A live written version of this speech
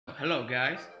Hello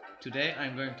guys, today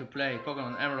I'm going to play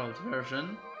Pokemon Emerald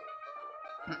version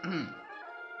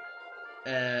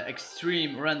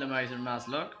Extreme Randomizer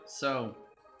Nuzlock. So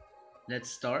let's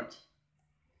start.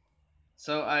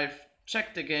 So I've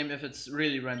checked the game if it's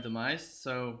really randomized,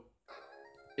 so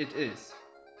it is.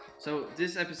 So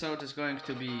this episode is going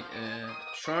to be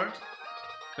short,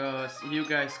 because you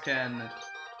guys can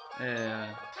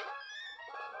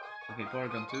okay,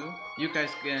 Porygon 2. You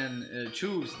guys can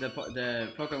choose the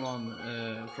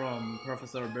Pokemon from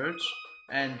Professor Birch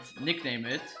and nickname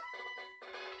it.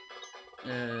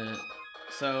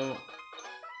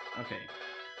 Okay.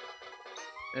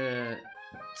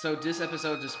 So this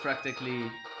episode is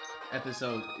practically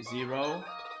episode 0.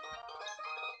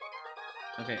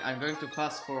 Okay, I'm going to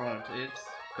fast forward it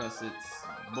because it's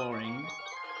boring,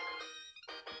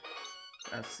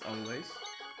 as always.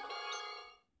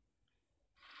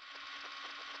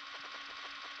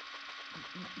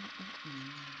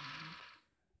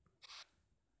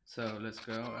 So let's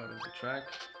go out of the track.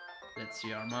 Let's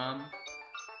see our mom.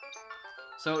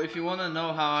 So if you wanna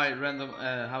know how I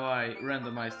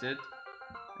randomized it,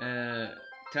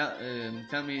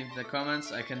 tell me in the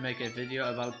comments. I can make a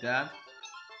video about that,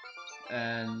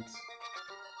 and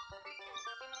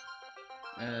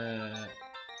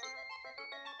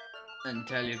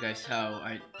tell you guys how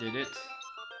I did it.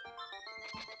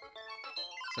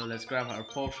 So let's grab our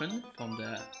potion from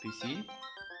the PC.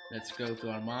 Let's go to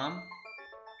our mom.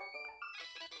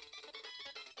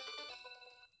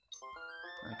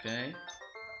 Okay.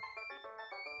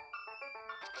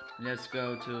 Let's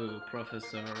go to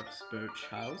Professor Birch's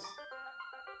house.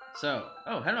 So,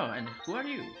 oh, hello, and who are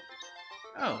you?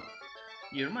 Oh,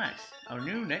 you're Max, our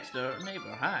new next door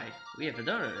neighbor. Hi, we have a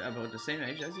daughter about the same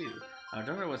age as you. Our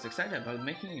daughter was excited about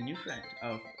making a new friend.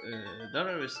 Our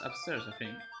daughter is upstairs, I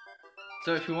think.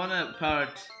 So if you want a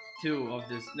part 2 of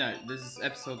this, no, this is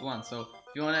episode 1, so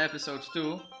if you want an episode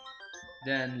 2,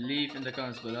 then leave in the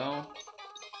comments below.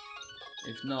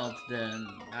 If not, then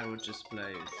I would just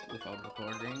play it without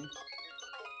recording.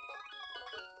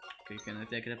 Okay, can I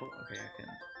take it up? Okay, I can.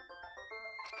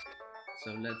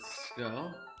 So let's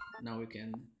go. Now we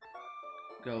can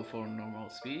go for normal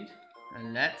speed.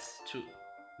 And let's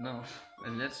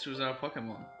choose our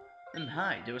Pokemon. And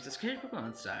hi, there was a scary Pokemon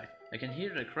outside. I can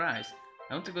hear the cries.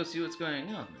 I want to go see what's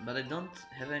going on, but I don't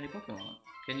have any Pokemon.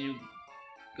 Can you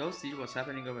go see what's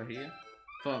happening over here?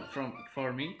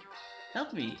 For me?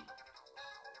 Help me!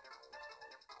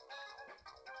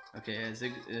 Okay,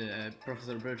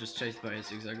 Professor Birch is chased by a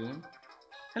Zigzagoon.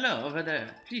 Hello, over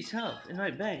there. Please help. In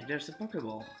my bag, there's a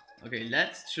Pokeball. Okay,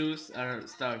 let's choose our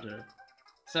starter.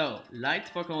 So, Light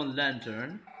Pokemon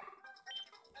Lantern,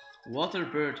 Water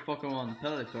Bird Pokemon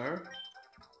Pelipper,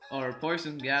 or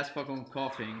Poison Gas Pokemon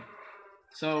Coughing.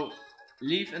 So,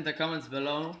 leave in the comments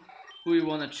below who you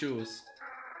wanna choose.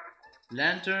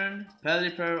 Lantern,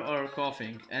 Pelipper, or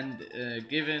Coughing, and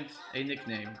give it a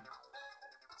nickname.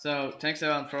 So, thanks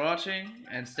everyone for watching,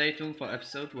 and stay tuned for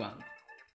episode 1.